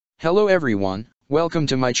Hello everyone, welcome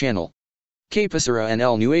to my channel. ¿Qué pasará en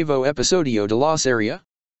el nuevo episodio de la serie?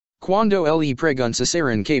 Cuando le pregunta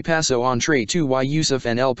Saren qué pasó entre tú y Yusuf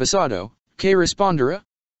en el pasado, ¿qué responderá?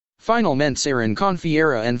 Finalmente Saren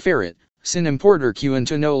confiará en Ferret, sin importar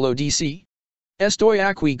cuánto no lo dice. Estoy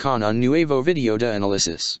aquí con un nuevo video de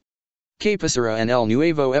análisis. ¿Qué pasará en el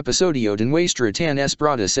nuevo episodio de nuestra tan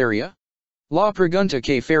esperada serie? La pregunta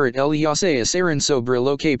que Ferret le hace a Saren sobre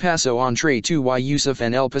lo que pasó entre tú y Yusuf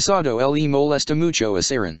en el pasado le molesta mucho a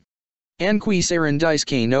Saren. Anqui Saren dice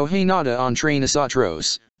que no hay nada entre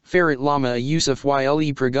nosotros, Ferret llama a Yusuf y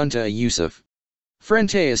le pregunta a Yusuf.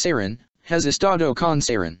 Frente a Saren, has estado con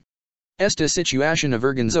Saren. Esta situación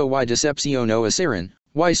avergonzó y decepcionó a Saren,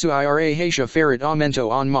 y su ira hacia Ferret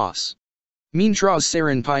aumentó aún más. Mientras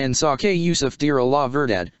Saren piensa que Yusuf dirá la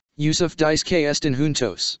verdad, Yusuf dice que están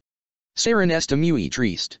juntos. Saren está muy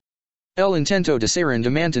triste. El intento de Saren de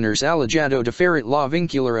mantenerse alejado de Ferret la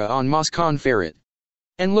vinculará aún más con Ferret.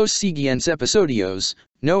 En los siguientes episodios,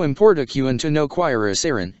 no importa cuánto no quiera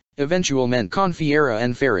Saren, eventualmente confiará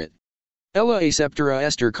en Ferret. Ella aceptará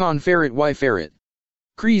estar con Ferret y Ferret.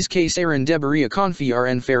 ¿Crees que Saren debería confiar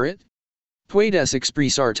en Ferret? Puedes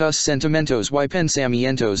expresar tus sentimientos y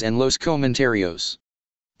pensamientos en los comentarios.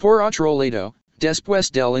 Por otro lado,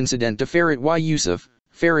 después del incidente de Ferret y Yusuf,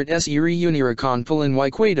 Ferret se reunirá con Polen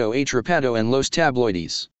y quedó atrapado en los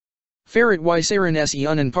tabloides. Ferret y Saren se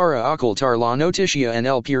unen para ocultar la noticia en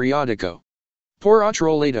el periódico. Por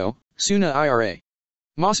otro lado, Suna ira.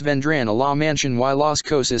 Mas vendrán a la mansión y las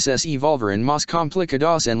cosas se volverán más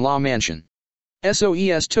complicadas en la mansión. Eso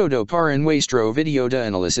es todo para nuestro video de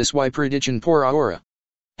análisis y predicción por ahora.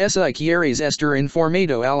 Si quieres estar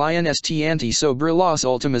informado al instante sobre las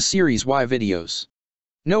últimas series y videos.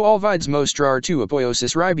 No olvides mostrar tu apoyo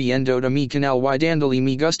suscribiendo a mi canal y dándole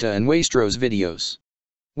me gusta en nuestros videos.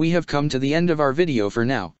 We have come to the end of our video for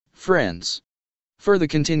now, friends. For the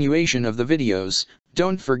continuation of the videos,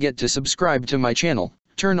 don't forget to subscribe to my channel,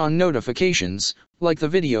 turn on notifications, like the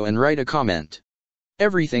video and write a comment.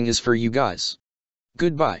 Everything is for you guys.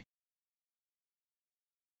 Goodbye.